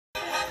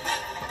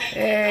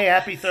Hey,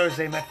 happy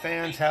Thursday, Met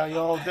fans. How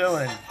y'all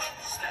doing?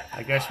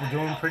 I guess we're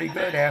doing pretty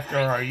good after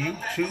our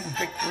U2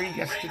 victory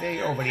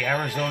yesterday over the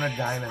Arizona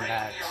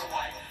Diamondbacks.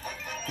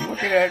 You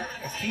look at it,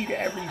 a key to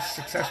every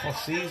successful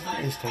season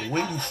is to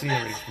win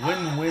series.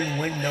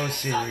 Win those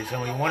series.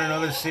 And we won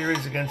another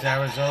series against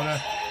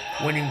Arizona,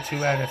 winning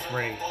 2 out of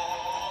 3.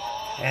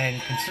 And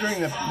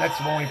considering the Mets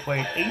have only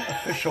played 8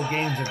 official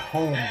games at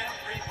home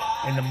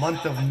in the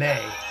month of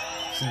May,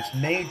 since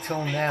May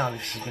till now,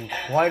 this has been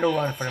quite a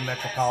run for the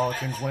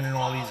Metropolitans, winning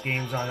all these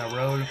games on the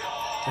road,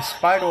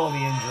 despite all the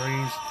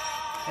injuries.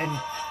 And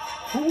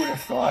who would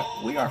have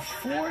thought we are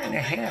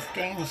 4.5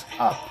 games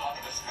up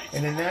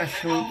in the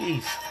National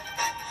East?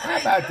 How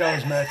about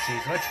those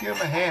Metsies? Let's give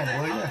them a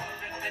hand, will you?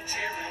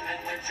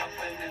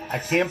 I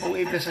can't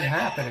believe this is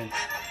happening.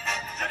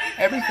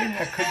 Everything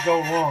that could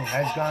go wrong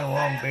has gone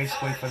wrong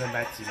basically for the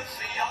Metsies.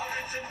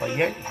 But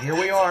yet, here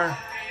we are,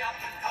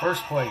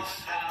 first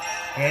place.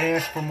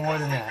 Can't ask for more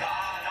than that.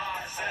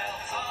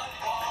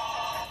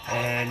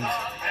 And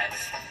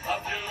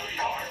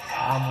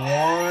I'm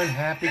one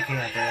happy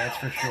camper, that's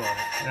for sure.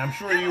 And I'm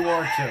sure you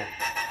are too.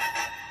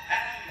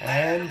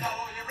 And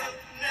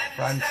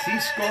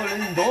Francisco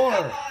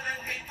Lindor,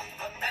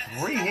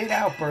 3-hit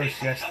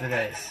outburst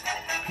yesterday.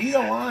 Pete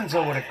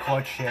Alonso with a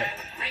clutch hit.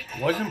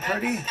 Wasn't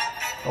pretty,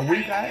 but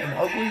we got an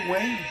ugly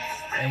win,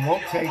 and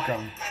we'll take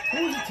them.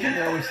 Who was the team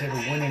that always said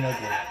winning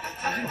ugly?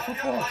 Was it a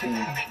football team?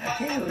 I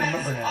can't even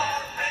remember now.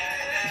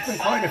 There's been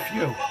quite a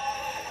few.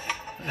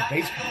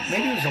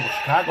 Maybe it was the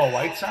Chicago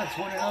White Sox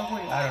winning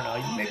ugly? I don't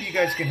know. Maybe you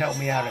guys can help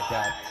me out at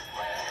that.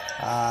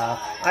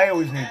 I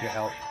always need your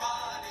help.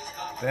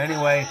 But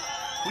anyway,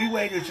 we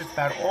waited just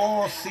about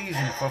all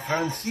season for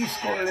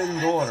Francisco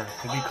Lindor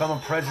to become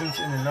a presence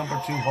in the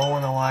number 2 hole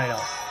in the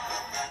lineup.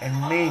 And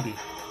maybe,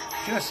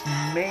 just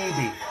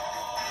maybe,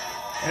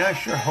 and I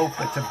sure hope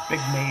it's a big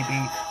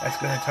maybe that's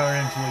going to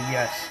turn into a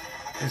yes,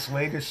 this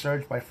latest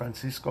surge by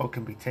Francisco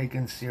can be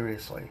taken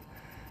seriously.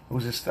 It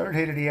was his 3rd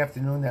hit of the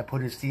afternoon that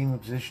put his team in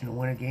position to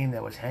win a game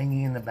that was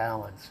hanging in the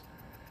balance.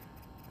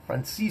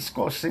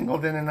 Francisco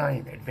singled in the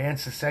 9th,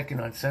 advanced to second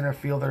on center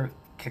fielder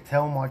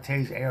Ketel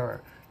Marte's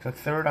error, took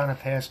third on a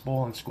pass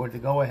ball, and scored the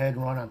go-ahead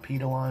run on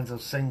Pete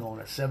Alonso's single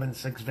in a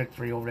 7-6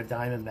 victory over the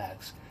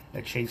Diamondbacks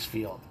at Chase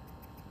Field.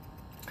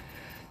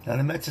 Now,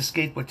 the Mets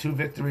escaped with 2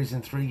 victories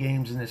in 3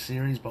 games in the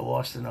series, but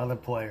lost another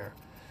player.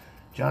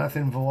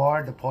 Jonathan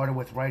Villar departed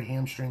with right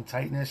hamstring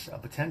tightness, a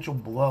potential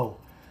blow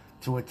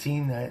to a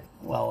team that,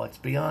 well, let's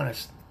be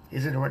honest,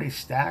 is it already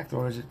stacked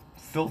or is it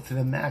filled to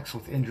the max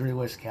with injury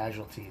list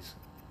casualties?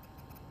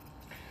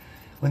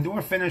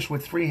 Lindor finished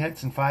with 3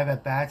 hits and 5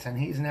 at-bats, and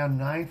he's now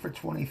 9 for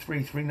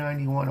 23,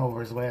 391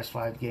 over his last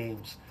 5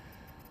 games.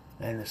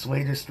 And this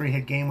latest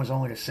 3-hit game was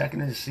only the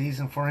 2nd of the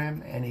season for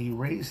him, and he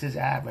raised his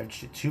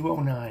average to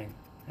 209.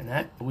 And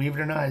that, believe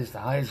it or not, is the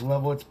highest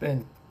level it's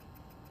been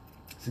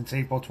since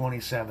April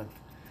 27th.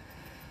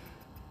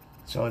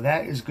 So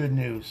that is good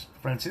news.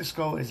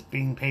 Francisco is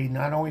being paid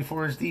not only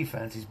for his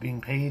defense, he's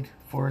being paid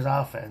for his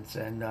offense.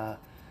 And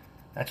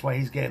that's why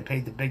he's getting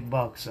paid the big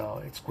bucks.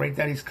 So it's great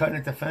that he's cutting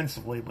it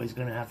defensively, but he's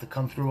going to have to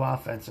come through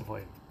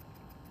offensively.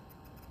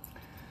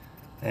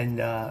 And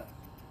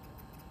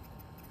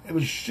it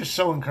was just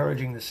so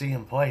encouraging to see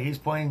him play. He's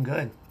playing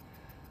good.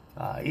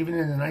 Even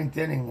in the 9th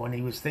inning, when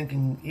he was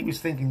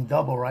thinking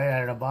double right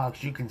out of the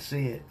box, you can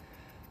see it.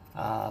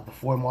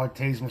 Before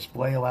Marte's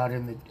misplay allowed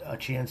him a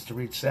chance to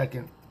reach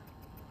second.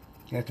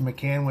 After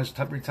McCann was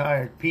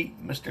retired,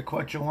 Pete, Mr.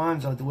 Clutch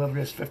Alonso, delivered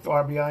his 5th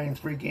RBI in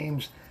 3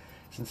 games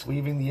since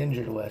leaving the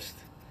injured list.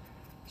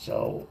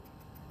 So,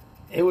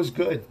 it was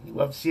good. You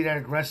love to see that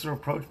aggressive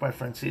approach by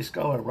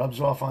Francisco. It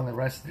rubs off on the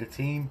rest of the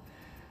team.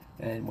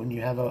 And when you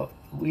have a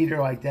leader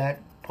like that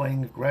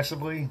playing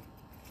aggressively,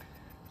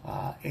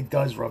 it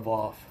does rub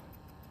off.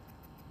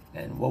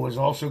 And what was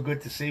also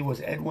good to see was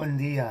Edwin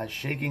Diaz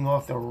shaking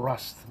off the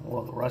rust,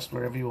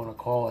 whatever you want to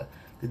call it,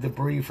 the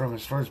debris from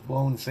his first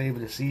blown save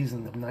of the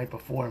season the night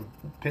before,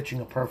 pitching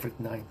a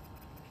perfect 9th.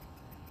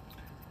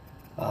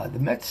 The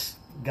Mets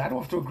got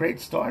off to a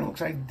great start, and it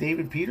looks like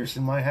David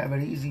Peterson might have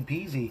it easy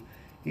peasy.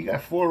 He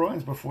got 4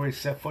 runs before he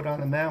set foot on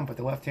the mound, but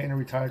the left-hander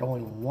retired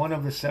only 1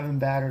 of the 7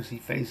 batters he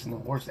faced in the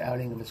worst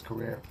outing of his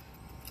career.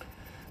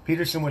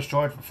 Peterson was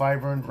charged with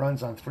 5 earned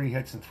runs on 3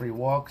 hits and 3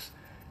 walks.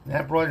 And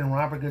that brought in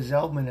Robert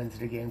Gazelman into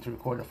the game to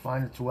record the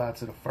final 2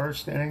 outs of the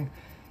 1st inning.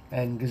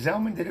 And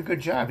Gazelman did a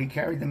good job. He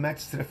carried the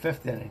Mets to the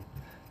 5th inning.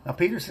 Now,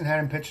 Peterson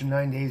hadn't pitched in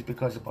 9 days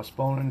because of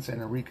postponements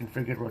and a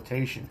reconfigured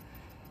rotation.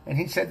 And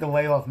he said the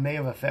layoff may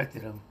have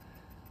affected him.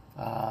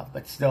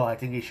 But still, I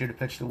think he should have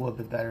pitched a little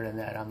bit better than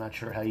that. I'm not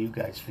sure how you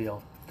guys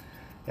feel.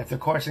 After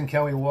Carson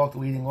Kelly walked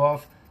leading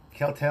off,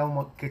 Ketel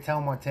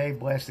Marte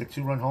blasted a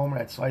 2-run homer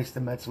that sliced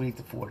the Mets' lead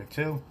to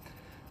 4-2.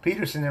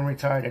 Peterson then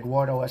retired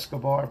Eduardo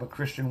Escobar, but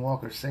Christian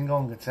Walker single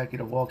and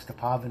consecutive walks to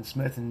Pavin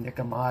Smith and Nick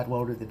Ahmad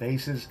loaded the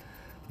bases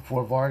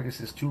before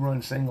Vargas'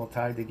 2-run single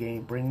tied the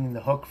game, bringing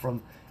the hook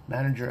from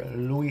manager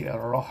Luis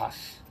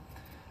Rojas.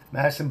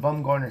 Madison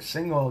Bumgarner's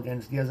single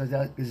against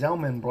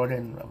Gazelman brought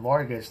in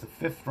Vargas, the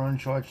 5th run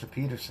charge to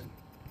Peterson.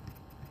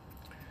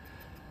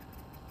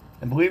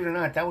 And believe it or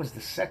not, that was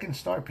the second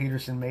start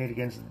Peterson made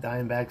against the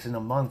Diamondbacks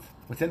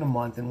within a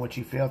month in which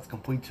he failed to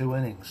complete 2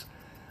 innings.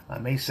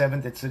 On May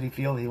 7th at Citi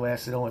Field, he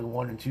lasted only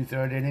 1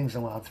 2/3 innings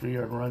and allowed 3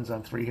 earned runs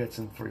on 3 hits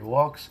and 3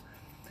 walks.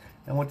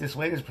 And with this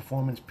latest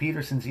performance,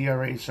 Peterson's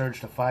ERA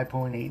surged to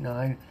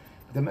 5.89.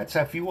 The Mets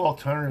have few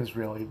alternatives,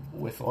 really,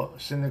 with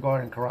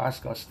Syndergaard and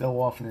Carrasco still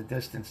off in the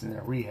distance in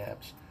their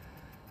rehabs.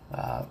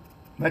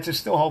 Mets are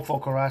still hopeful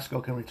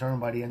Carrasco can return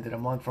by the end of the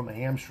month from a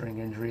hamstring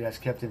injury that's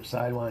kept him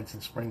sidelined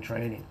since spring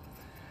training.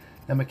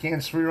 Now,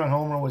 McCann's 3-run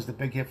homer was the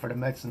big hit for the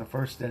Mets in the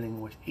first inning,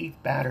 in which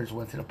 8 batters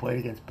went to the plate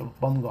against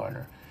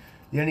Bumgarner.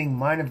 The inning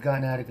might have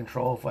gotten out of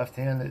control if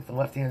the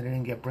left-hander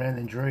didn't get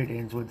Brandon Drury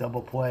into a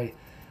double play,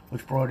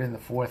 which brought in the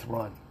 4th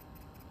run.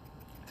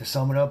 To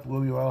sum it up,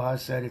 Louis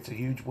Rojas said it's a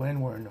huge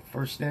win. We're in the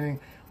first inning.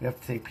 We have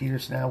to take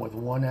Peterson out with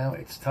 1 out.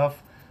 It's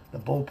tough. The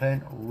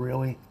bullpen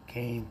really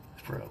came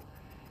through,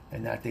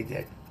 and that they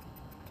did.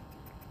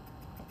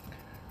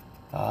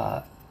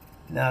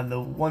 Now, the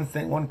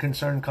one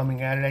concern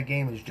coming out of that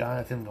game is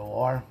Jonathan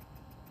Villar.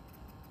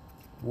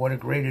 What a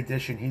great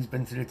addition he's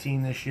been to the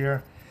team this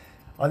year.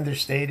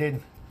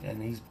 Understated,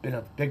 and he's been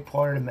a big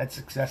part of the Mets'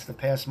 success the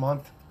past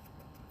month.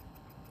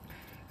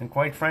 And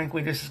quite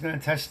frankly, this is going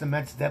to test the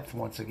Mets' depth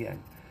once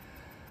again.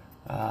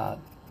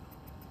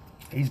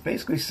 He's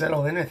basically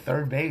settled in at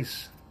third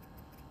base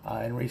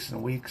in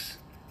recent weeks,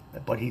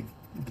 but he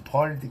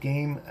departed the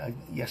game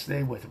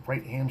yesterday with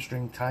right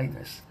hamstring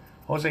tightness.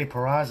 Jose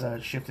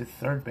Peraza shifted to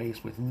third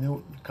base with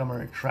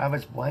newcomer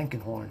Travis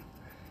Blankenhorn.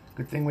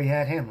 Good thing we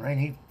had him, right?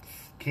 He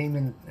came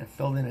in and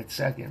filled in at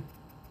second.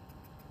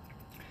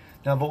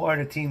 Now, Villar,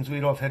 the team's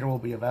leadoff hitter, will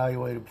be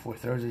evaluated before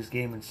Thursday's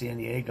game in San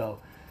Diego.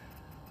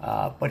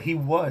 But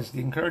the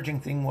encouraging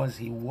thing was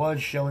he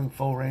was showing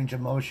full range of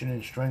motion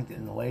and strength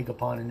in the leg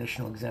upon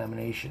initial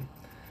examination.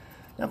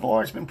 Now,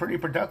 Villar's been pretty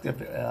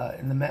productive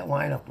in the Met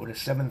lineup with a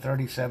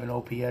 737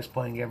 OPS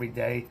playing every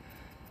day.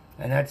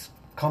 And that's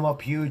come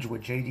up huge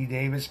with J.D.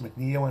 Davis,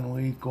 McNeil, and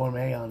Louis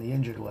Gourmet on the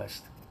injured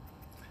list.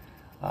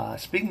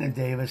 Speaking of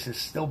Davis, his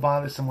still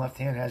bothersome left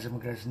hand hasn't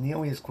progressed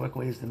nearly as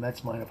quickly as the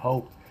Mets might have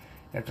hoped.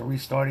 After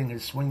restarting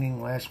his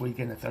swinging last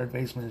weekend, the third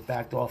baseman has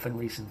backed off in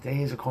recent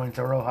days, according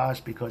to Rojas,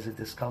 because of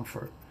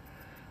discomfort.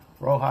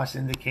 Rojas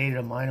indicated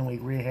a minor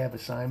league rehab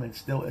assignment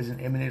still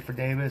isn't imminent for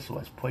Davis, who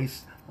was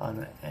placed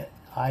on the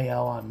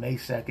IL on May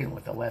 2nd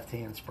with a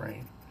left-hand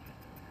sprain.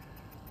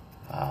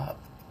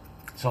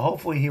 So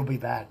hopefully he'll be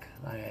back.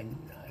 I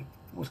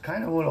was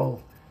kind of a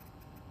little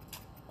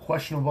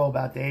questionable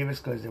about Davis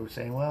because they were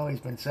saying, well, he's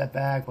been set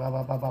back, blah,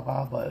 blah, blah, blah,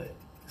 blah, but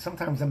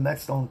sometimes the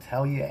Mets don't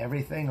tell you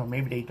everything, or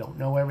maybe they don't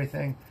know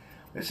everything.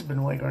 This has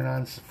been lingering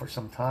on for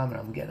some time, and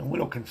I'm getting a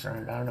little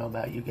concerned. I don't know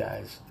about you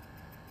guys.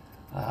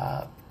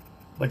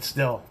 But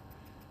still,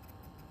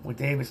 with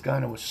Davis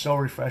gone, it was so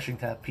refreshing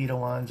to have Pete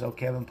Alonso,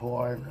 Kevin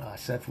Pillar,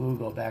 Seth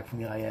Lugo back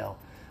from the IL.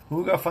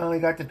 Lugo finally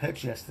got to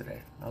pitch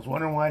yesterday. I was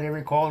wondering why they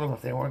recalled him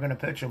if they weren't going to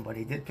pitch him, but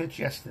he did pitch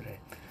yesterday.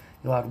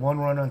 He allowed 1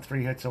 run on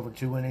 3 hits over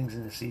 2 innings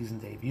in the season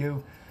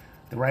debut.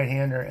 The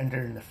right-hander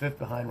entered in the 5th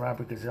behind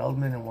Robert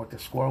Gazelman and worked a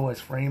scoreless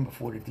frame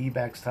before the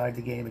DBacks tied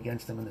the game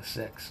against him in the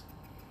 6th.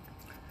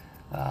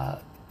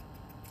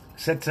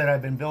 Said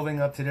I've been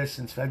building up to this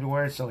since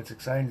February, so it's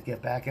exciting to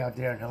get back out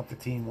there and help the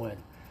team win.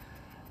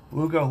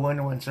 Lugo, who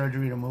underwent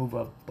surgery to move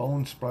a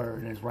bone spur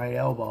in his right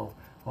elbow,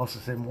 also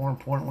said, more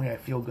importantly, I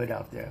feel good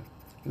out there.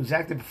 He was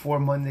activated before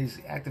Monday's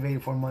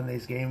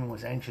game and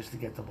was anxious to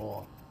get the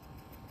ball.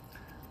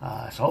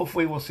 So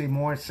hopefully we'll see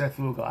more Seth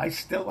Lugo. I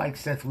still like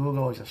Seth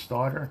Lugo as a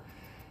starter.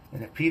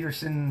 And if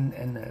Peterson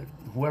and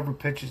whoever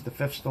pitches the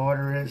 5th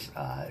starter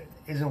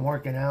isn't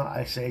working out,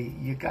 I say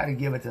you got to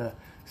give it to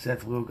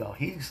Seth Lugo.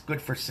 He's good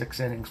for 6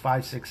 innings,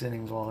 5-6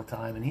 innings all the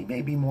time. And he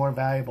may be more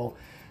valuable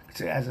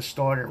as a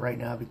starter right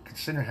now,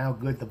 considering how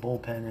good the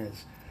bullpen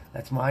is.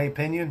 That's my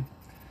opinion.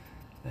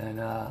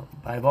 And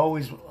I've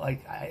always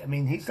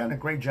he's done a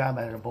great job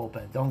out of the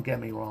bullpen. Don't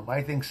get me wrong, but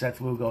I think Seth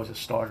Lugo is a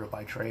starter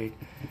by trade,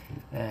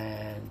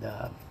 and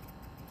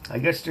I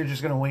guess they're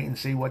just going to wait and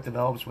see what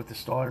develops with the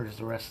starters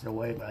the rest of the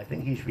way. But I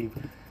think he should be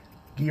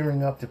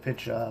gearing up to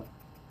pitch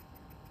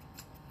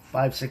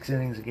 5-6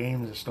 innings a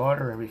game as a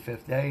starter every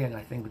 5th day, and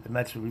I think the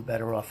Mets would be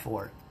better off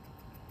for it.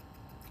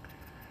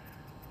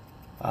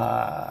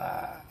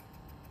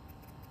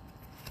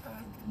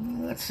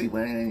 Let's see,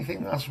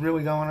 anything else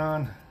really going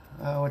on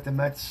with the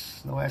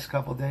Mets in the last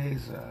couple of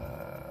days?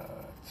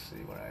 Let's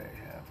see what I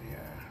have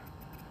here.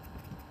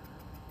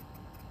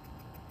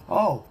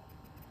 Oh,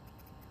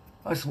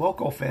 us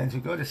local fans who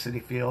go to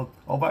Citi Field.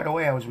 Oh, by the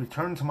way, I was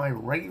returned to my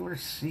regular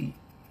seat.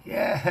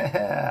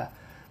 Yeah,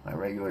 my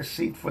regular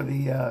seat for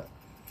the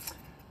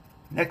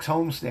next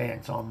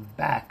homestand. So I'm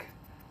back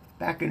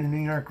in the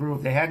New York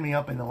groove. They had me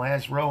up in the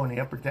last row in the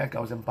upper deck. I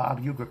was in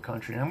Bob Uecker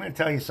country. And I'm going to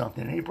tell you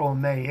something. In April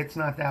and May, it's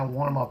not that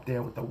warm up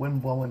there with the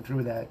wind blowing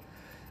through that.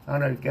 I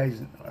don't know if you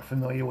guys are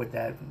familiar with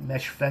that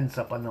mesh fence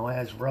up on the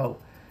last row,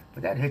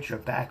 but that hits your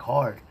back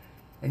hard.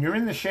 And you're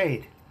in the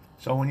shade.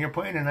 So when you're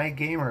playing a night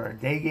game or a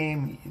day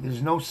game,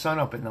 there's no sun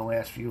up in the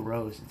last few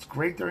rows. It's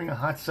great during a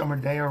hot summer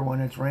day or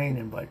when it's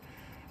raining, but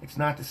It's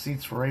not the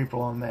seats for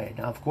April and May.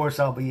 Now, of course,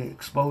 I'll be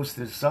exposed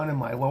to the sun in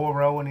my lower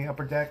row in the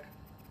upper deck.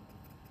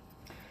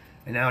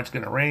 And now it's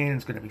going to rain,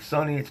 it's going to be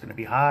sunny, it's going to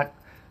be hot.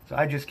 So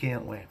I just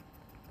can't win.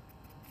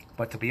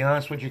 But to be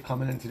honest with you,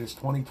 coming into this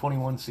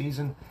 2021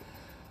 season,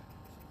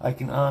 I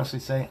can honestly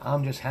say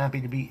I'm just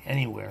happy to be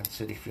anywhere in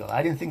Citi Field.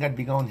 I didn't think I'd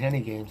be going to any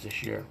games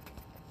this year.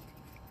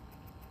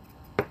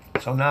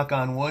 So knock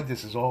on wood,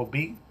 this is all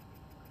beat.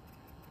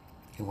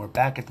 And we're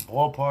back at the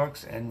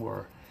ballparks and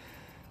we're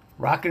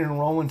rocking and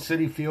rolling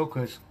Citi Field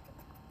because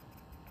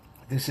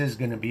this is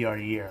going to be our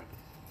year.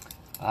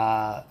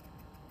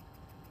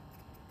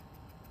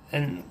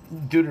 And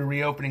due to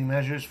reopening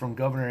measures from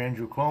Governor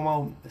Andrew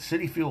Cuomo, the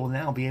Citi Field will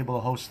now be able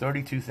to host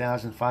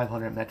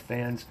 32,500 Met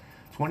fans,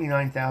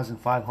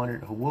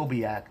 29,500 who will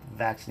be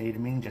vaccinated,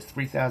 meaning just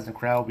 3,000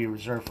 crowd will be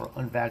reserved for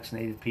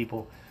unvaccinated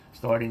people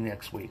starting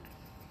next week.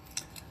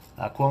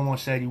 Cuomo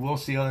said you will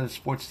see other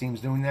sports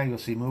teams doing that. You'll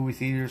see movie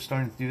theaters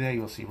starting to do that.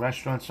 You'll see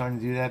restaurants starting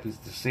to do that because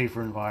it's a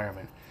safer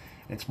environment.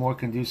 It's more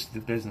conducive to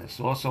business.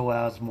 It also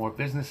allows more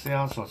business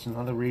sales, so it's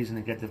another reason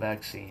to get the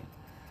vaccine.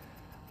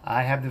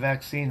 I have the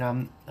vaccine.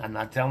 I'm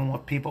not telling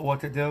people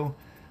what to do,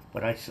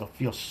 but I still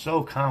feel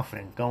so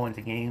confident going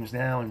to games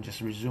now and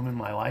just resuming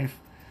my life.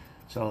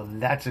 So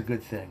that's a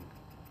good thing.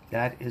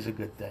 That is a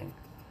good thing.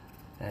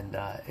 And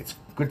it's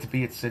good to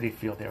be at Citi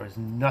Field. There is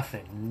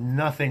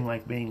nothing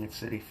like being at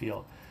Citi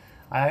Field.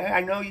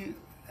 I know you,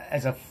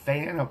 as a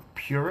fan, a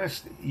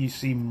purist, you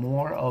see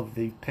more of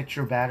the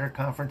pitcher-batter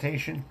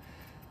confrontation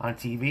on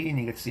TV, and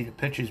you get to see the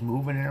pitches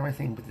moving and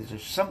everything, but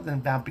there's something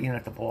about being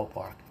at the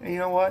ballpark. And you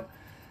know what?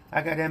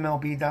 I got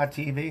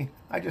MLB.TV.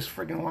 I just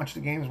friggin' watch the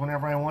games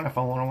whenever I want if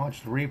I want to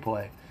watch the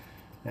replay.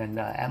 And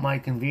at my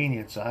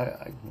convenience,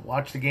 I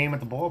watch the game at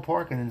the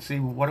ballpark and then see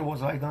what it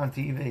was like on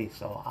TV.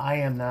 So I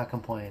am not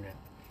complaining.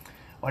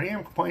 What I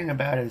am complaining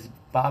about is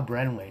Bob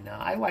Brenway. Now,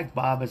 I like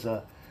Bob as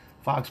a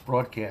Fox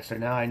broadcaster.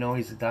 Now I know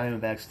he's a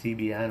Diamondbacks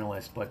TV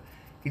analyst, but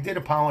he did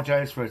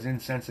apologize for his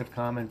insensitive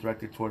comment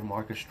directed toward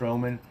Marcus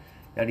Stroman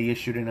that he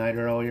issued a night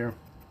earlier.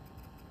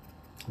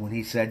 When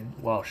he said,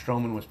 while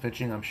Stroman was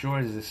pitching, I'm sure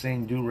it's the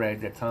same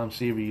do-rag that Tom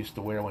Seaver used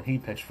to wear when he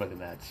pitched for the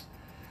Mets.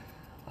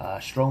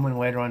 Stroman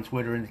later on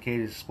Twitter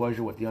indicated his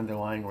displeasure with the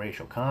underlying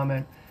racial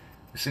comment.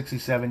 The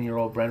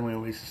 67-year-old Brenway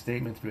released a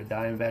statement through the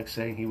Diamondbacks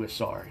saying he was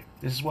sorry.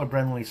 This is what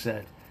Brenway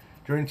said.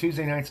 During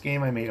Tuesday night's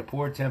game, I made a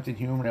poor attempt at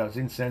humor that was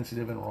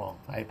insensitive and wrong.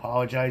 I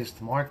apologize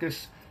to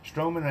Marcus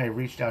Stroman. I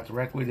reached out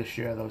directly to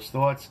share those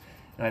thoughts,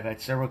 and I've had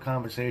several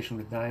conversations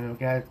with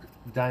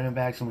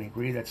Diamondbacks, and we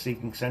agree that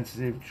seeking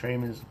sensitive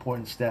treatment is an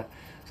important step,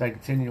 so I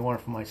continue to learn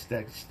from my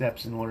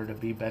steps in order to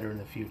be better in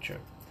the future.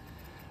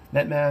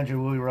 Met manager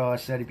Willie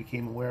Rojas said he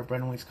became aware of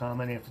Brenway's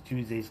comment after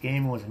Tuesday's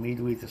game and was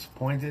immediately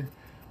disappointed.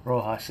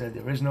 Rojas said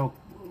there is no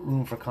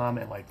room for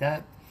comment like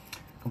that.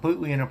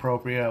 Completely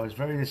inappropriate. I was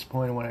very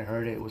disappointed when I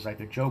heard it. It was like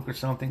a joke or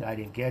something. I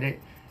didn't get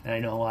it, and I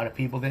know a lot of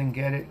people didn't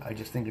get it. I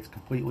just think it's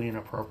completely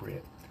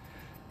inappropriate.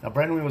 Now,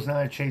 Brenway was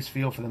not at Chase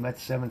Field for the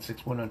Mets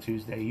 7-6 win on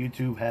Tuesday.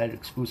 YouTube had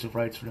exclusive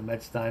rights for the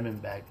Mets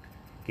Diamondback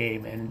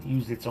game and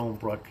used its own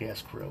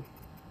broadcast crew.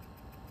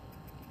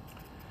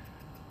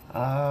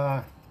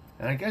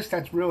 And I guess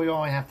that's really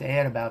all I have to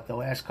add about the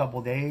last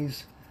couple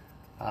days.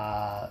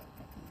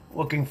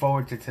 Looking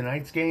forward to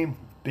tonight's game.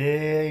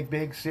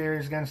 Big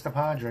series against the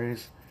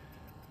Padres.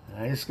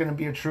 It's going to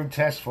be a true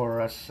test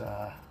for us.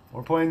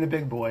 We're playing the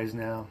big boys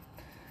now.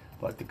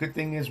 But the good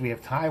thing is we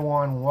have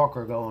Taijuan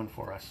Walker going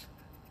for us.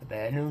 The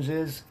bad news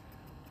is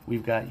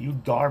we've got Yu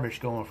Darvish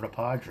going for the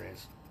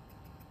Padres.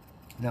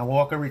 Now,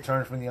 Walker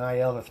returned from the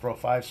IL to throw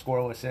 5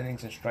 scoreless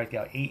innings and strike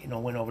out 8 in a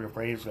win over the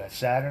Braves last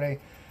Saturday.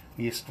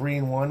 He is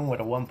 3-1 with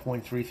a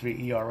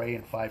 1.33 ERA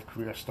and 5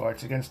 career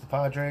starts against the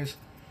Padres.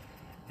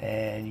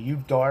 And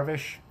Yu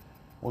Darvish,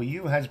 well,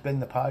 Yu has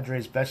been the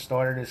Padres' best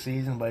starter this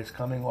season, but he's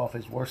coming off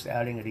his worst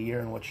outing of the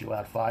year in which he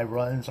allowed 5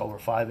 runs over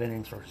 5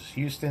 innings versus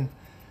Houston.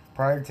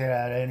 Prior to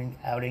that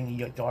outing,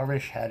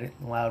 Darvish hadn't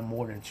allowed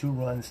more than 2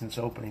 runs since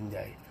opening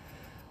day.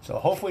 So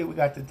hopefully we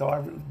got the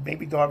Darvish.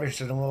 Maybe Darvish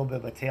is in a little bit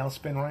of a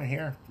tailspin right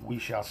here. We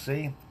shall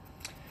see.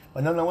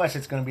 But nonetheless,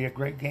 it's going to be a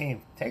great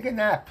game. Take a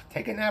nap.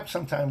 Take a nap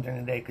sometime during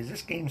the day because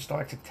this game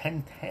starts at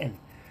 10:10.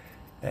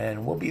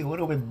 And we'll be a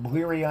little bit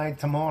bleary-eyed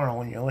tomorrow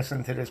when you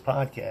listen to this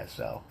podcast.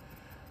 So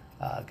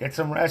get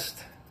some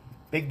rest.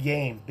 Big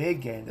game.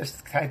 This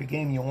is the type of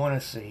game you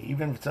want to see,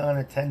 even if it's on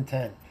at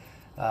 10:10.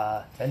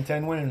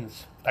 10-10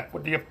 wins. Back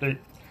with the update.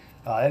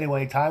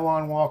 Anyway,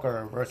 Taijuan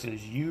Walker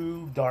versus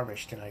Yu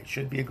Darvish tonight.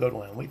 Should be a good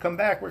one. When we come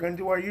back, we're going to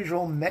do our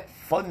usual Met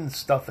fun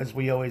stuff as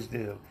we always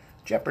do.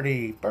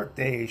 Jeopardy,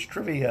 birthdays,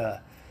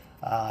 trivia,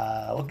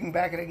 looking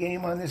back at a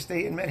game on this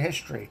date in Met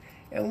history,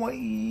 and what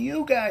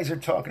you guys are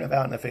talking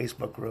about in the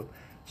Facebook group.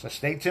 So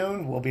stay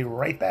tuned. We'll be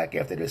right back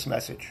after this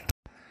message.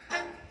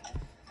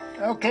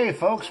 Okay,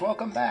 folks,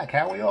 welcome back.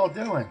 How are we all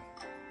doing?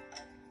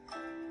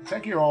 Looks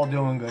like you're all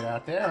doing good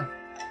out there.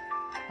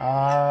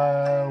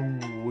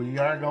 We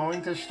are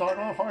going to start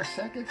off our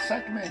second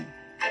segment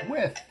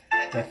with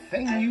the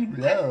thing you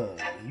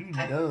love. You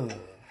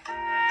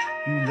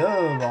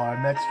love our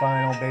Mets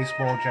Final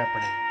Baseball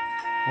Jeopardy.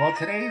 Well,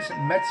 today's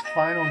Mets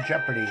Final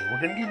Jeopardy.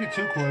 We're going to give you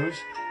 2 clues.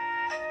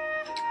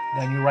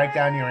 Then you write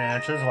down your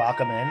answers, lock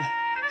them in.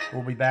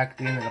 We'll be back at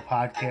the end of the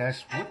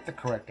podcast with the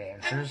correct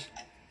answers.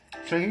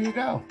 So here you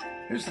go.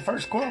 Here's the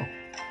first clue.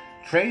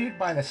 Traded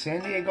by the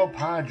San Diego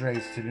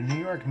Padres to the New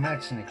York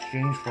Mets in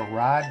exchange for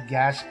Rod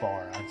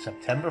Gaspar on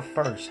September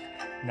 1st,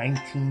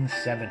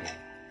 1970.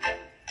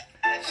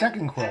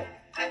 Second clue.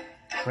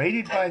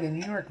 Traded by the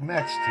New York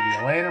Mets to the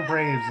Atlanta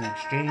Braves in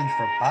exchange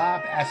for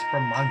Bob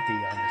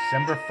Aspromonte on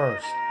December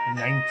 1st,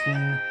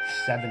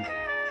 1970.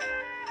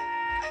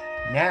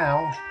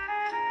 Now,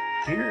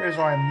 here is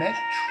our Met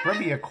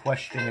trivia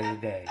question of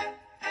the day.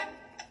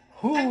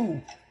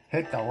 Who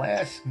hit the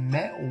last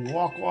Met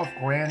walk-off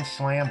grand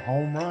slam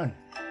home run?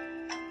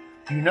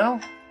 Do you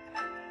know?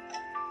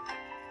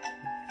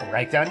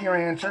 Write down your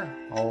answer,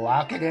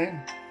 lock it in,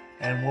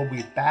 and we'll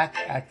be back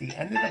at the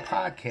end of the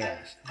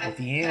podcast with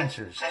the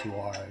answers to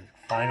our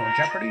Final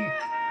Jeopardy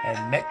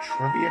and Met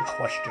trivia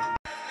question.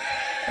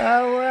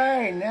 All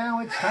right,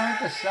 now it's time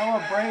to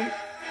celebrate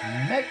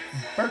Met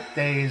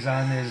birthdays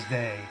on this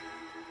day.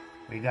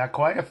 We got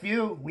quite a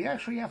few. We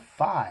actually have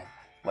 5.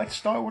 Let's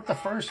start with the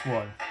first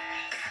one.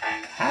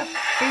 Happy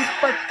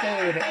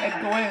birthday to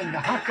Ed Gwynn, the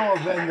hot dog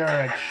vendor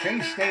at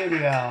Shea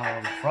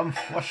Stadium from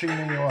Flushing,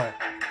 New York.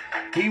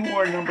 He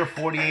wore number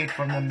 48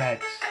 from the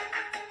Mets.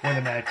 For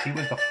the Mets, he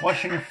was the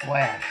Flushing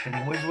Flash, and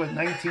he was with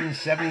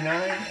 1979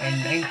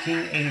 and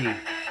 1980. In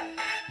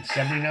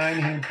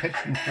 79, he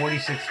pitched in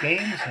 46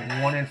 games,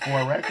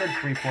 1-4 record,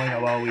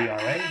 3.00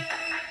 ERA.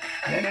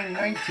 Then in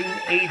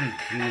 1980,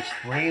 he was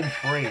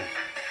 3-3,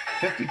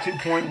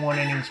 52.1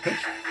 innings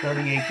pitched,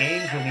 38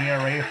 games with an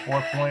ERA of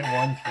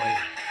 4.13.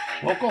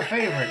 Local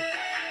favorite,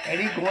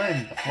 Eddie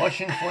Gwynn, the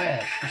Flushing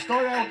Flash. He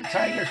started out with the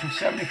Tigers from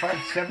 75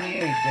 to 78,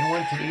 then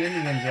went to the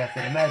Indians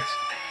after the Mets,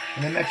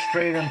 and the Mets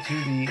traded him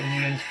to the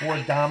Indians for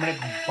Dominic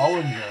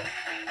Bollinger.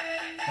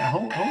 Now,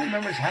 who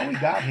remembers how we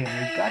got him?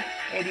 We got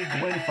Eddie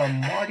Gwynn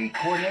from Marty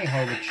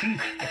Cornejo, the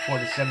Chief, before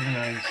the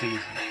 79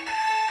 season.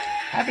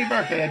 Happy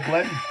birthday, Ed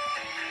Gwynn.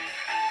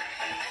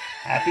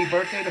 Happy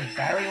birthday to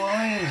Barry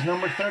Lyons,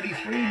 number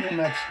 33 in the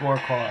Mets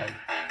scorecard.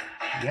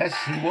 Yes,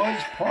 he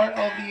was part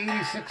of the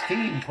 86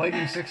 team, played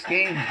in 6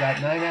 games,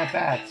 got 9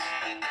 at-bats.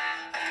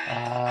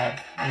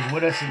 Was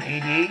with us in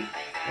 88,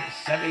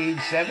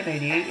 87,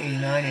 88,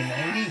 89, and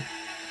 90.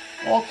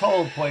 All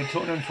told, played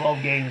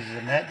 212 games as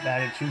a Met,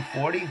 batted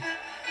 .240,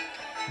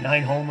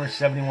 9 homers,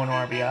 71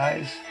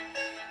 RBIs.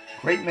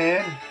 Great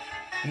man.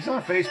 He's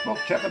on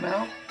Facebook, check him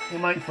out. He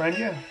might friend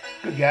you.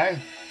 Good guy.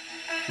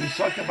 He was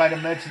selected by the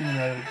Mets in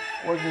the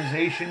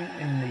organization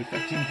in the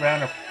 15th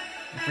round of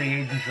the free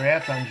agent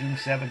draft on June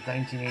 7,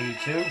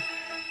 1982,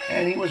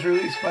 and he was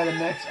released by the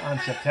Mets on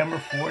September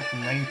 4th,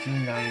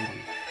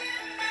 1990.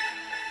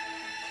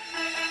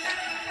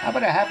 How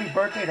about a happy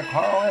birthday to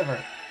Carl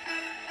Everett?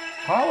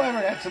 Carl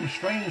Everett had some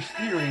strange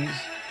theories,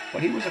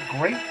 but he was a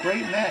great,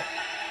 great Met.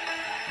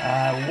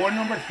 Wore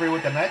number 3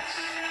 with the Mets.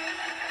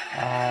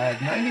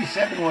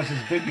 97 was his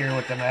big year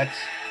with the Mets.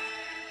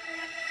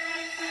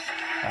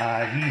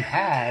 He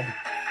had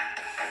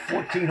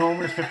 14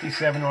 homers,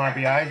 57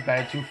 RBIs,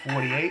 batted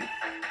 .248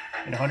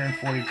 in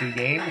 142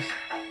 games.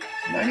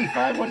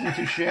 95 wasn't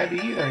too shabby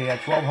either. He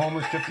had 12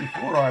 homers,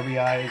 54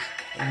 RBIs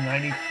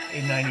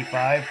in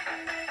 95,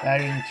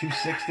 batting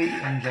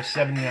 .260 in just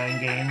 79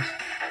 games.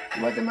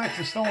 He led the Mets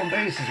in stolen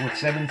bases with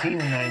 17 in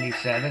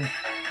 97,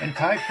 and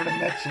tied for the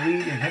Mets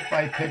lead in hit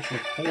by pitch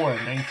with 4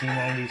 in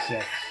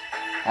 1996.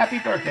 Happy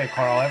birthday,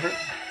 Carl Everett.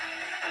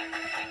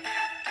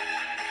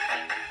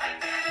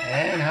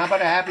 And how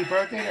about a happy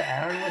birthday to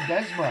Aaron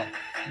Ledesma,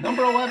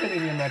 number 11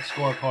 in your Mets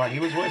scorecard. He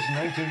was with us in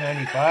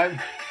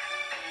 1995.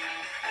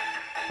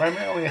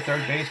 Primarily a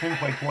third baseman,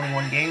 played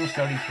 21 games,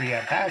 33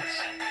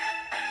 at-bats.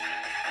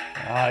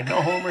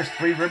 No homers,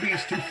 3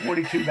 ribbies,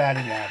 .242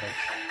 batting average.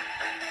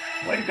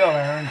 Way to go,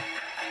 Aaron.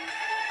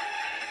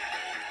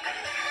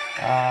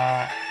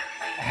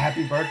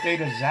 Happy birthday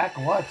to Zach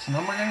Lutz,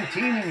 number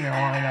 19 in your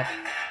lineup.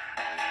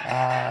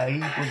 He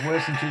was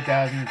with us in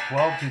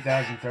 2012,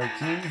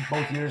 2013.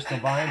 Both years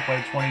combined,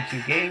 played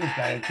 22 games,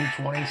 batted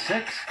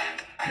 .226.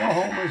 No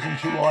homers and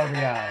 2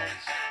 RBIs.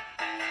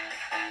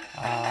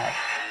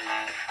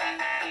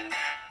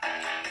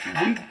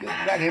 We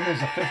got him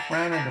as a 5th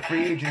rounder of the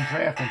free agent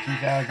draft in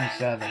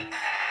 2007.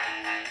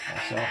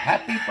 So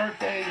happy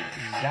birthday,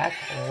 Zach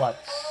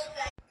Lutz.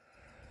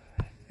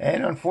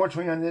 And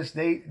unfortunately on this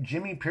date,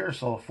 Jimmy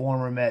Pearsall,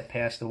 former Met,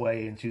 passed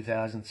away in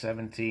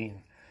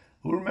 2017.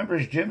 Who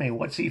remembers Jimmy?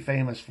 What's he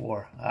famous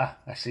for?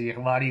 I see a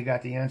lot of you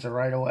got the answer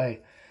right away.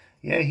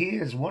 Yeah, he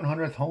hit his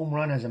 100th home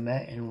run as a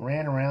Met and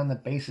ran around the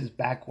bases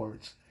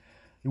backwards.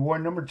 He wore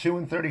number 2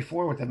 and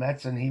 34 with the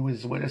Mets, and he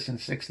was with us in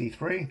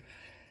 63.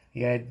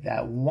 He had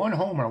that one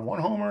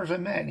homer as a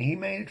Met, and he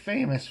made it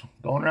famous,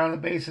 going around the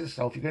bases.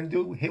 So if you're going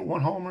to hit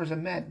 1 homer as a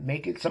Met,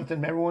 make it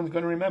something everyone's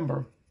going to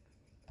remember.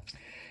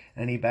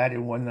 And he batted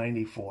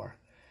 .194.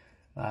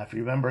 If you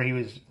remember, he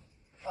was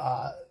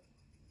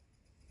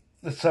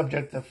the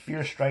subject of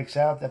Fear Strikes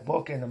Out, the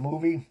book and the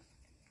movie.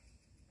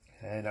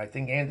 And I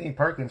think Anthony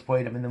Perkins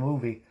played him in the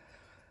movie.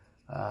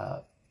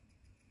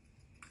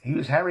 He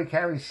was Harry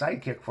Carey's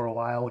sidekick for a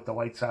while with the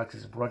White Sox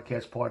as a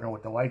broadcast partner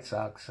with the White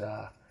Sox.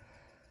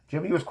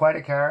 Jimmy was quite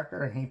a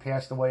character, and he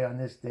passed away on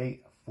this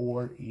date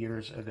 4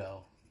 years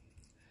ago.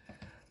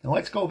 Now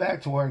let's go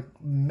back to our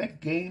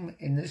Met game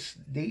in this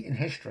date in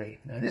history.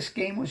 Now this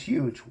game was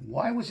huge.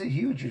 Why was it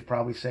huge, you're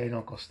probably saying,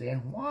 Uncle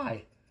Stan?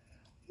 Why?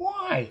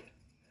 Why?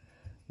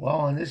 Well,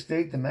 on this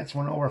date, the Mets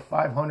went over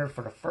 500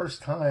 for the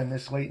first time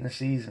this late in the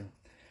season.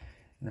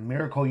 In the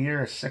miracle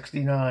year of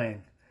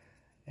 '69.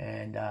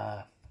 And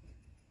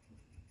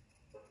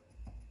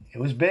it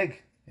was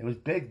big. It was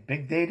big.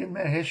 Big date in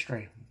Met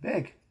history.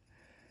 Big.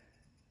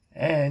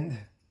 And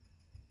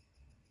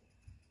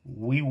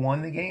we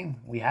won the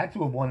game. We had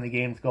to have won the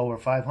game to go over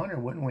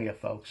 500, wouldn't we,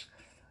 folks?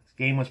 This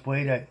game was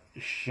played at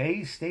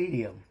Shea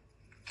Stadium.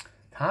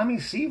 Tommy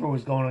Seaver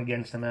was going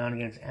against the mound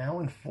against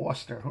Alan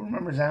Foster. Who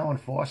remembers Alan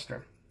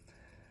Foster?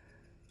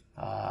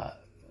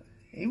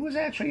 He was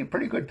actually a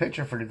pretty good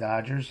pitcher for the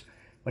Dodgers,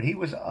 but he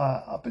was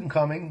up and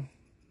coming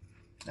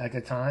at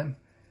the time.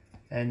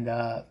 And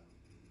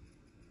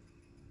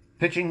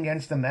pitching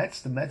against the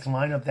Mets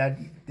lineup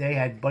that day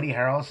had Buddy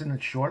Harrelson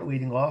at short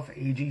leading off,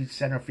 A.G.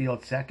 center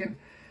field second,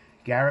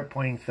 Garrett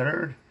playing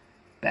third,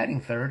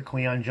 batting third,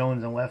 Cleon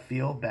Jones in left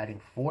field,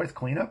 batting fourth,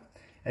 cleanup,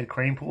 Ed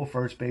Kranepool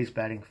first base,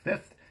 batting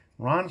fifth,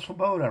 Ron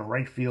Swoboda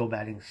right field,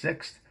 batting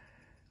sixth,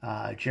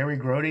 Jerry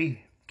Grody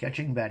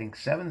catching, batting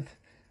seventh,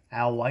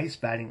 Al Weiss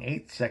batting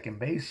eighth, second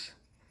base,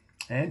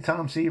 and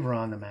Tom Seaver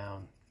on the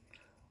mound.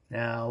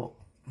 Now,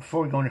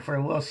 before we go any further,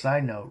 a little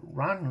side note.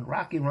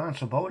 Rocky Ron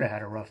Swoboda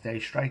had a rough day,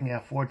 striking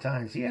out 4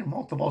 times. He had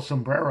multiple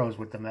sombreros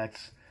with the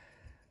Mets,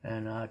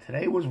 and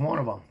today was one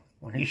of them.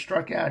 When he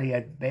struck out, he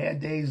had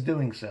bad days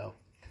doing so.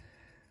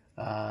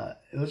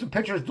 It was a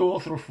pitcher's duel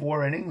through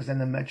 4 innings, then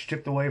the Mets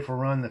chipped away for a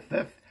run in the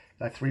 5th,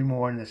 got 3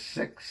 more in the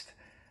 6th.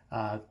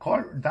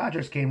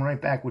 Dodgers came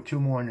right back with 2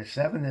 more in the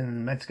 7th, and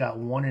the Mets got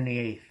 1 in the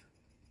 8th.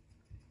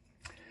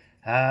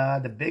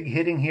 The big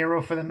hitting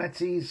hero for the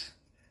Metsies?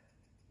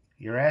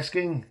 You're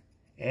asking?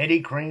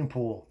 Eddie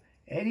Kranepool.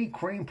 Eddie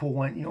Kranepool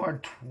went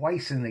yard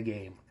twice in the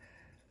game.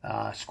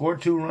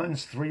 Scored 2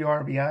 runs, 3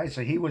 RBIs,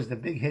 so he was the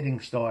big hitting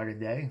star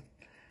today.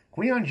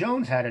 Cleon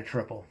Jones had a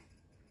triple.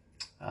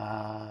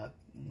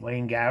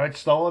 Wayne Garrett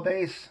stole a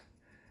base.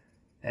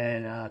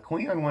 And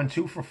Cleon went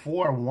 2 for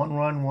 4, 1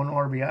 run, 1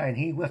 RBI, and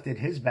he lifted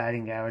his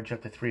batting average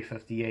up to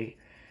 358.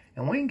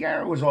 And Wayne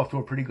Garrett was off to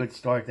a pretty good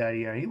start that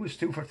year. He was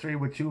 2 for 3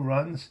 with 2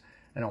 runs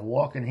and a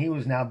walk, and he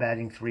was now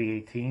batting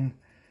 .318.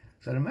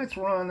 So the Mets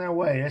were on their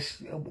way.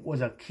 This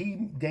was a key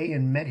day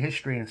in Met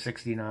history in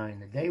 '69,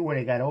 the day where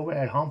they got over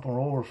that hump and were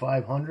over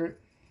 500.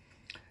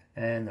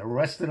 And the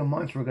rest of the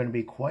months were going to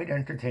be quite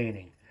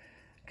entertaining.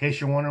 In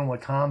case you're wondering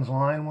what Tom's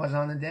line was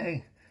on the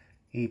day,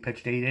 he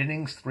pitched 8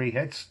 innings, 3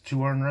 hits,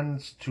 2 earned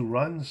runs, 2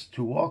 runs,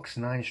 2 walks,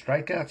 9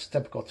 strikeouts,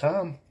 typical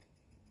Tom.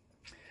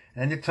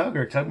 And the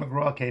Tugger, Tug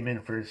McGraw, came in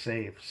for his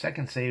save.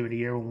 Second save of the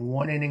year,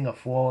 1 inning of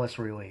flawless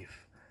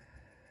relief.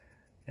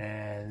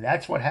 And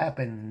that's what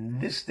happened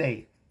this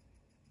date.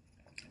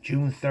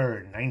 June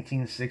 3rd,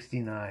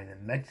 1969, the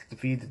Mets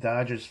defeat the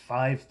Dodgers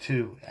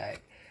 5-2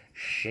 at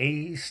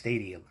Shea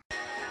Stadium.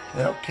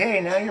 Okay,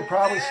 now you're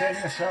probably saying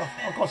to yourself,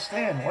 Uncle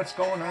Stan, what's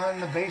going on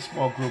in the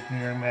baseball group in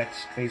your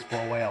Mets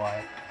baseball whale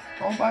eye?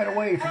 Oh, and by the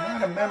way, if you're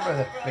not a member of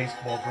the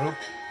baseball group,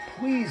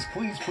 please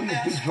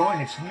do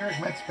join. It's New York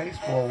Mets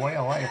Baseball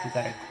Whale Life. We've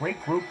got a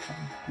great group,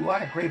 a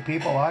lot of great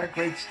people, a lot of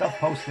great stuff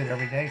posted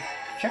every day.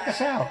 Check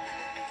us out.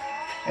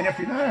 And if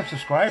you're not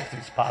subscribed to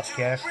this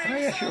podcast, can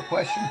I ask you a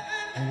question?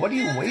 What are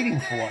you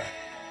waiting for?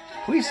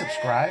 Please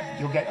subscribe.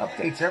 You'll get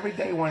updates every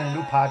day when a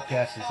new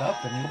podcast is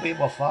up, and you'll be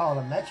able to follow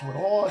the Mets with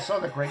all us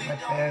other great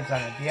Mets fans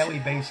on a daily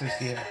basis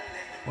here.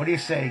 What do you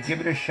say?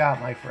 Give it a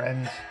shot, my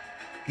friends.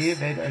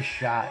 Give it a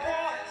shot.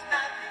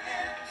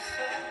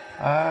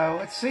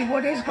 Let's see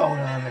what is going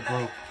on in the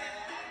group.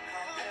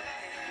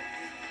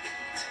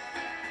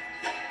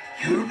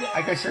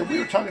 Like I said, we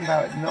were talking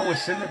about Noah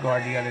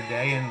Syndergaard the other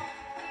day, and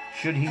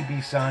should he be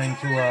signed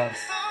to a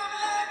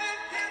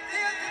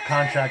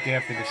contract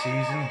after the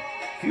season?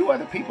 A few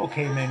other people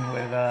came in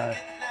with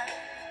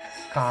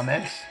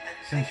comments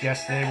since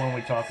yesterday when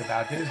we talked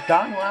about this.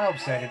 Don Laub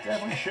said it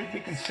definitely should be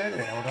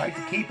considered. I would like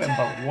to keep him,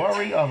 but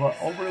worry of an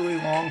overly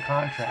long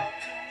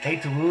contract.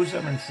 Hate to lose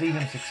him and see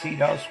him succeed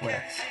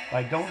elsewhere. But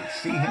I don't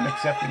see him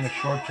accepting a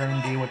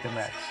short-term deal with the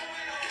Mets.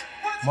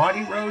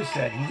 Marty Rose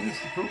said he needs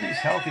to prove he's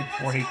healthy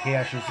before he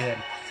cashes in.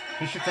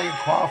 He should take a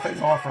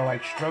qualifying offer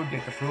like Strode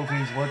did to prove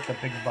he's worth the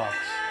big bucks.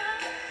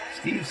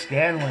 Steve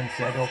Scanlon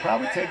said it'll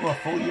probably take him a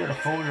full year to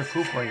fully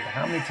recuperate.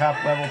 How many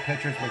top-level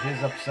pitchers with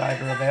his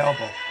upside are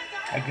available?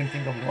 I can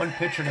think of one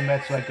pitcher the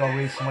Mets let go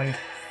recently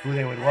who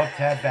they would love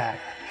to have back.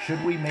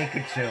 Should we make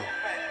it 2?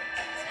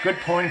 Good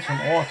points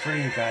from all 3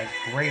 of you guys.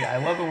 Great. I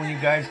love it when you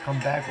guys come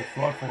back with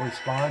thoughtful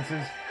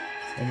responses,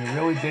 and you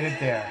really did it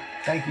there.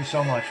 Thank you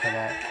so much for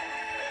that.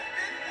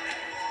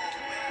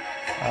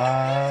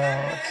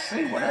 Let's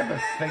see what other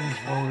things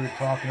we were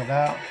talking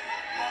about.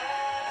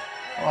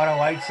 A lot of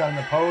likes on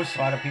the post, a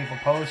lot of people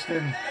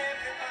posted.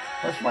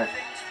 Let's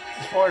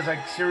as far as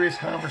like serious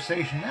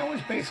conversation, that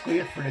was basically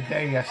it for the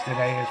day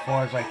yesterday. As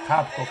far as like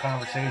topical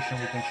conversation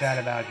we can chat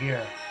about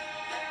here.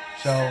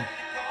 So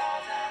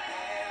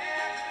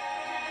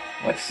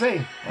let's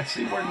see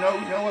where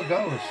Noah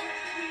goes.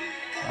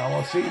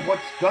 We'll see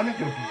what's gonna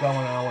be going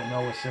on with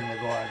Noah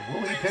Syndergaard.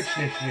 Will he pitch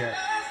this year?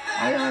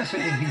 I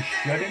honestly think he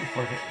shouldn't.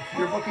 If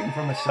you're looking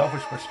from a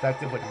selfish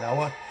perspective with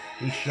Noah,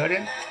 he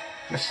shouldn't.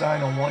 Just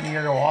sign a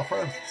 1-year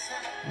offer.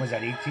 Was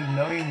that $18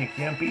 million? You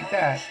can't beat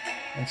that.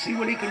 And see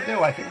what he can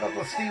do. I think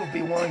Uncle Steve will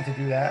be willing to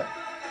do that.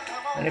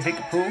 And if he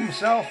can prove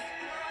himself,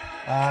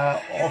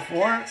 all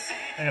for it.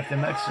 And if the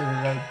Mets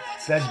are the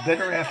best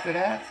bidder after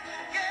that,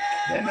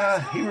 then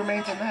he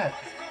remains a Met.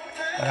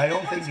 But I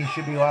don't think he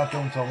should be locked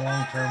into a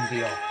long-term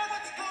deal.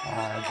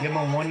 Give him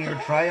a 1-year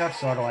tryout,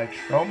 sort of like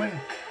Stroman,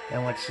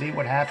 and let's see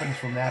what happens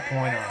from that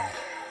point on.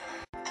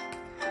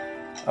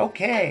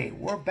 Okay,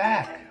 we're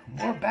back.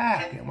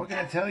 And we're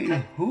going to tell you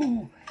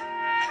who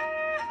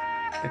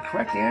the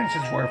correct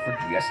answers were for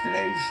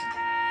yesterday's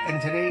and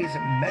today's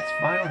Mets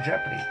Final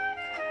Jeopardy.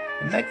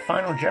 The Met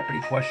Final Jeopardy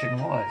question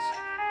was,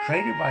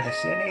 traded by the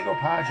San Diego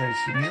Padres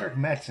to New York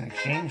Mets in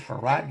exchange for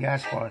Rod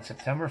Gaspar on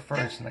September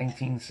 1st,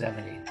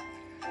 1970.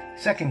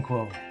 Second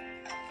quote,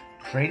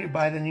 traded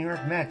by the New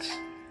York Mets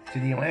to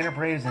the Atlanta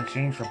Braves in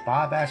exchange for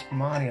Bob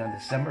Aspromonte on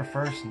December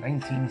 1st,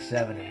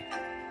 1970.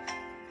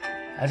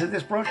 As of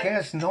this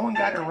broadcast, no one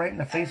got it right in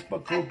the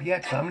Facebook group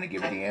yet, so I'm going to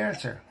give you the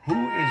answer. Who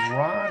is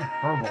Ron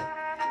Herbel?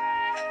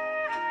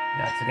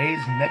 Now,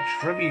 today's Met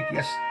trivia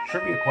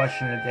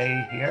question of the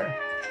day here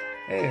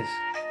is,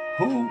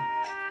 who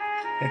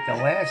hit the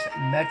last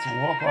Mets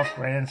walk-off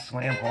grand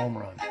slam home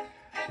run?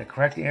 The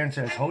correct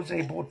answer is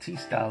Jose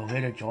Bautista, who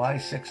hit it July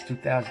 6,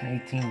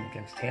 2018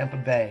 against Tampa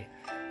Bay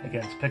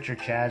against pitcher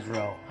Chaz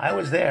Rowe. I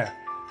was there.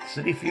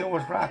 Citi Field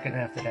was rocking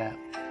after that.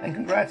 And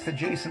congrats to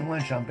Jason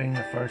Lynch on being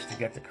the first to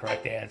get the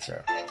correct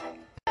answer.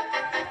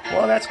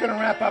 Well, that's going to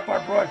wrap up our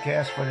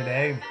broadcast for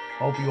today.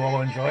 Hope you all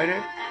enjoyed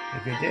it.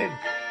 If you did,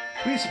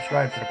 please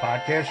subscribe to the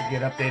podcast. You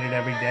get updated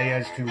every day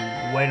as to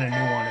when a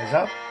new one is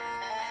up.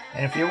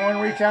 And if you want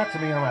to reach out to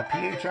me, I'm at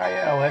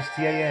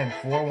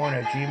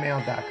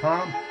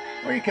philstan41@gmail.com,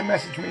 or you can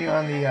message me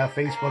on the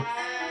Facebook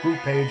group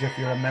page if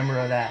you're a member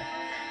of that.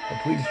 But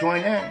please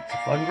join in. It's a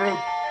fun group.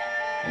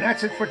 And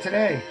that's it for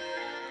today.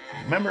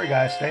 Remember,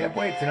 guys, stay up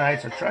late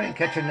tonight, so try and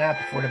catch a nap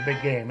before the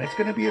big game. It's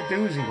going to be a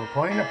doozy. We're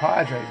playing the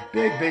Padres.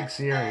 Big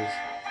series.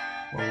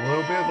 We're a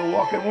little bit of a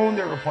walking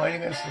wounded. We're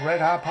playing against the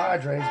red-hot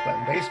Padres, but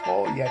in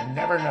baseball, you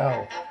never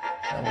know.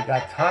 And we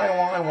got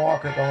Taijuan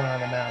Walker going on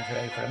the mound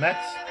today for the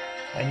Mets,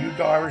 and Yu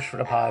Darvish for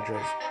the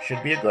Padres.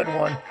 Should be a good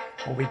one.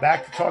 We'll be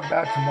back to talk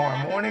about it tomorrow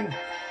morning.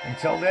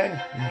 Until then,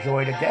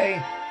 enjoy the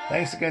day.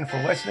 Thanks again for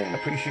listening.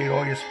 Appreciate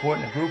all your support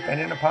in the group and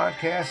in the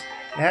podcast.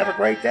 And have a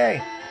great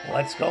day.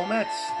 Let's go Mets.